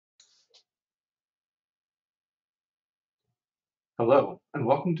Hello, and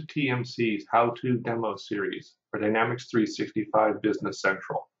welcome to TMC's How-To Demo Series for Dynamics 365 Business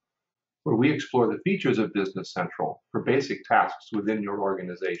Central, where we explore the features of Business Central for basic tasks within your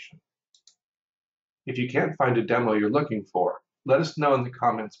organization. If you can't find a demo you're looking for, let us know in the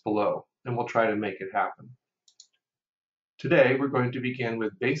comments below, and we'll try to make it happen. Today, we're going to begin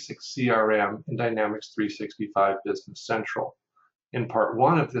with basic CRM in Dynamics 365 Business Central. In part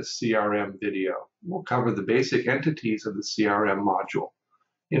 1 of this CRM video, we'll cover the basic entities of the CRM module.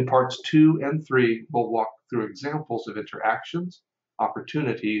 In parts 2 and 3, we'll walk through examples of interactions,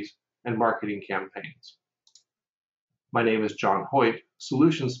 opportunities, and marketing campaigns. My name is John Hoyt,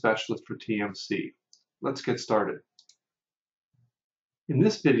 Solutions Specialist for TMC. Let's get started. In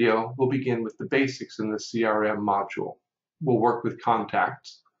this video, we'll begin with the basics in the CRM module. We'll work with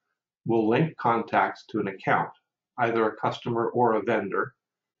contacts. We'll link contacts to an account, either a customer or a vendor,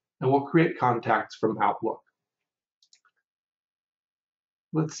 and we'll create contacts from Outlook.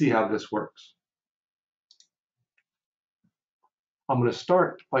 Let's see how this works. I'm going to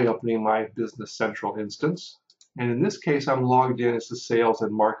start by opening my Business Central instance, and in this case I'm logged in as the Sales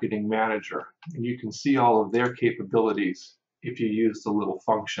and Marketing Manager, and you can see all of their capabilities if you use the little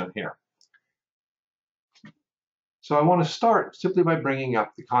function here. So I want to start simply by bringing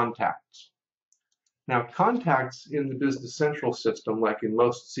up the contacts. Now, contacts in the Business Central system, like in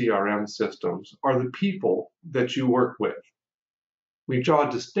most CRM systems, are the people that you work with. We draw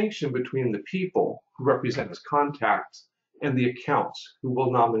a distinction between the people, who represent as contacts, and the accounts, who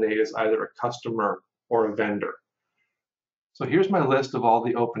will nominate as either a customer or a vendor. So here's my list of all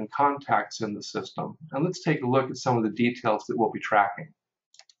the open contacts in the system, and let's take a look at some of the details that we'll be tracking.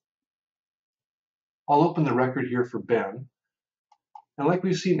 I'll open the record here for Ben. And like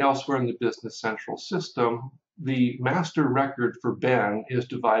we've seen elsewhere in the Business Central system, the master record for Ben is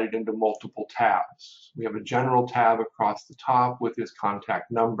divided into multiple tabs. We have a general tab across the top with his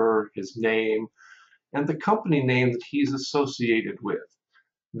contact number, his name, and the company name that he's associated with.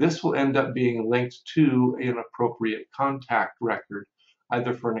 This will end up being linked to an appropriate contact record,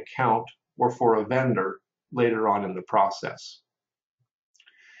 either for an account or for a vendor later on in the process.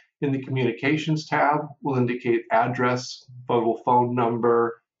 In the Communications tab, we'll indicate address, mobile phone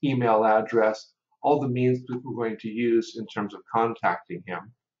number, email address, all the means that we're going to use in terms of contacting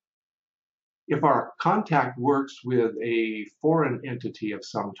him. If our contact works with a foreign entity of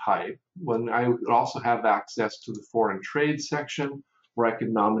some type, then I would also have access to the foreign trade section, where I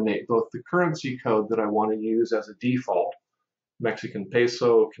can nominate both the currency code that I want to use as a default, Mexican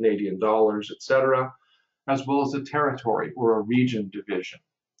peso, Canadian dollars, etc., as well as a territory or a region division.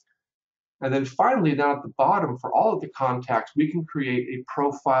 And then finally, down at the bottom, for all of the contacts, we can create a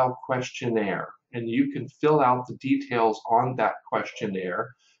profile questionnaire, and you can fill out the details on that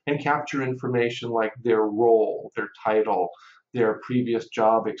questionnaire and capture information like their role, their title, their previous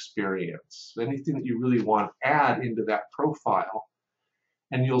job experience, anything that you really want to add into that profile.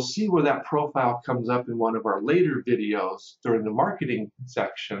 And you'll see where that profile comes up in one of our later videos during the marketing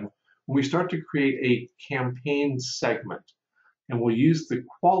section, when we start to create a campaign segment. And we'll use the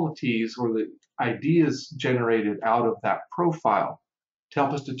qualities or the ideas generated out of that profile to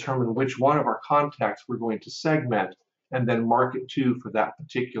help us determine which one of our contacts we're going to segment and then market to for that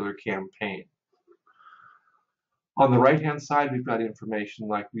particular campaign. On the right-hand side, we've got information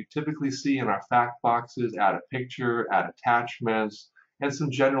like we typically see in our fact boxes: add a picture, add attachments, and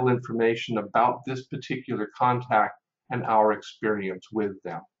some general information about this particular contact and our experience with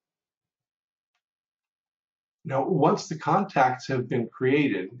them. Now, once the contacts have been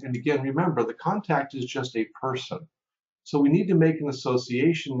created, and again, remember, the contact is just a person. So we need to make an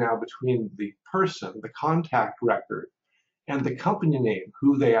association now between the person, the contact record, and the company name,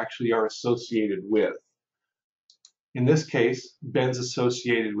 who they actually are associated with. In this case, Ben's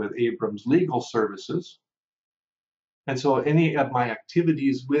associated with Abrams Legal Services. And so any of my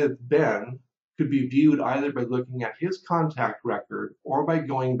activities with Ben could be viewed either by looking at his contact record or by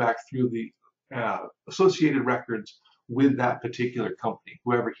going back through the associated records with that particular company,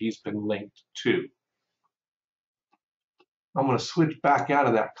 whoever he's been linked to. I'm going to switch back out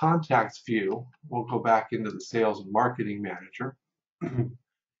of that contacts view. We'll go back into the Sales and Marketing Manager. And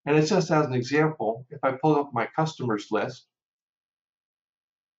it's just as an example, if I pull up my customers list,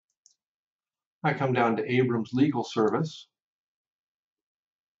 I come down to Abrams Legal Service.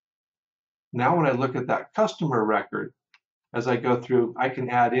 Now when I look at that customer record, as I go through, I can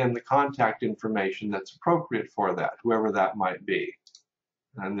add in the contact information that's appropriate for that, whoever that might be.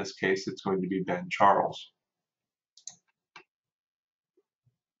 And in this case, it's going to be Ben Charles.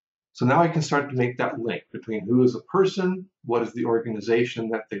 So now I can start to make that link between who is a person, what is the organization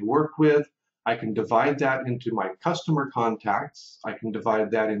that they work with, I can divide that into my customer contacts. I can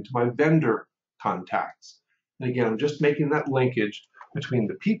divide that into my vendor contacts. And again, I'm just making that linkage between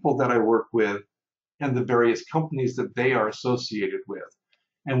the people that I work with and the various companies that they are associated with.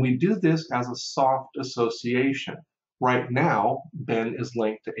 And we do this as a soft association. Right now, Ben is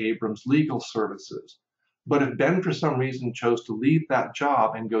linked to Abrams Legal Services. But if Ben, for some reason, chose to leave that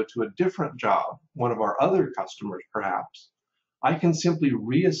job and go to a different job, one of our other customers perhaps, I can simply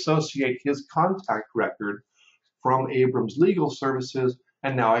reassociate his contact record from Abrams Legal Services,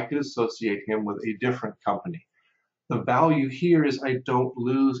 and now I could associate him with a different company. The value here is I don't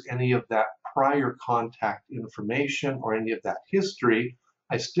lose any of that prior contact information or any of that history.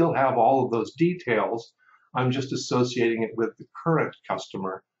 I still have all of those details. I'm just associating it with the current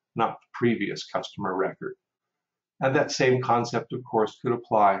customer, not the previous customer record. And that same concept, of course, could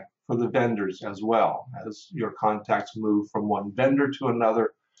apply for the vendors as well. As your contacts move from one vendor to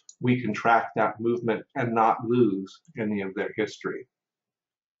another, we can track that movement and not lose any of their history.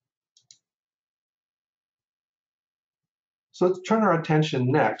 So let's turn our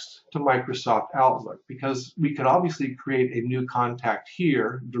attention next to Microsoft Outlook, because we could obviously create a new contact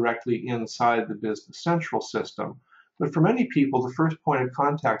here directly inside the Business Central system. But for many people, the first point of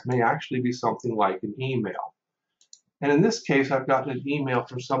contact may actually be something like an email. And in this case, I've gotten an email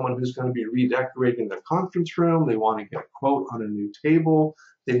from someone who's going to be redecorating the conference room. They want to get a quote on a new table.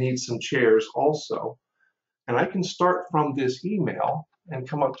 They need some chairs also. And I can start from this email and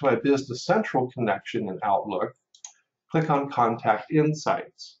come up to my Business Central connection in Outlook, click on Contact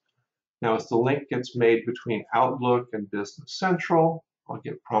Insights. Now, as the link gets made between Outlook and Business Central, I'll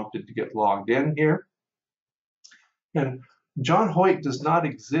get prompted to get logged in here. And John Hoyt does not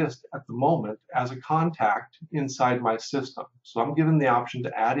exist at the moment as a contact inside my system. So I'm given the option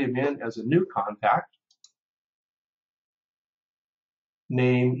to add him in as a new contact.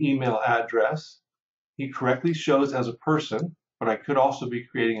 Name, email address. He correctly shows as a person, but I could also be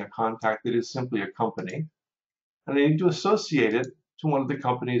creating a contact that is simply a company. And I need to associate it to one of the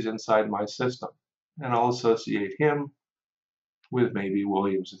companies inside my system. And I'll associate him with maybe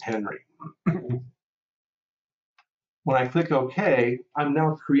Williams and Henry. When I click OK, I'm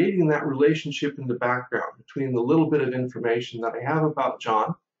now creating that relationship in the background between the little bit of information that I have about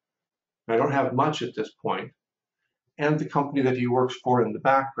John, and I don't have much at this point, and the company that he works for in the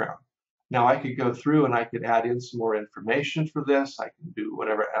background. Now I could go through and I could add in some more information for this. I can do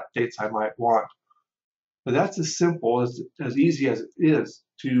whatever updates I might want. But that's as simple, as easy as it is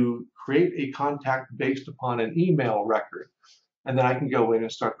to create a contact based upon an email record. And then I can go in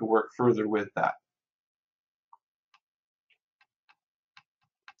and start to work further with that.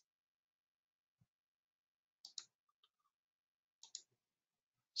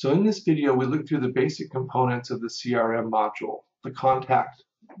 So in this video, we looked through the basic components of the CRM module, the contact,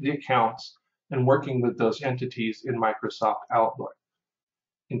 the accounts, and working with those entities in Microsoft Outlook.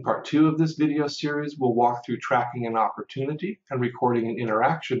 In part 2 of this video series, we'll walk through tracking an opportunity and recording an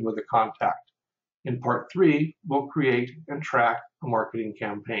interaction with a contact. In part 3, we'll create and track a marketing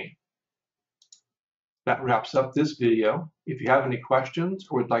campaign. That wraps up this video. If you have any questions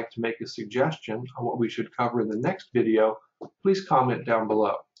or would like to make a suggestion on what we should cover in the next video, please comment down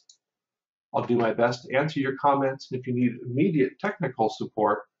below. I'll do my best to answer your comments, and if you need immediate technical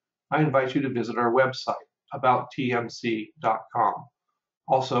support, I invite you to visit our website, abouttmc.com.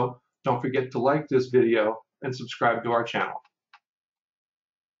 Also, don't forget to like this video and subscribe to our channel.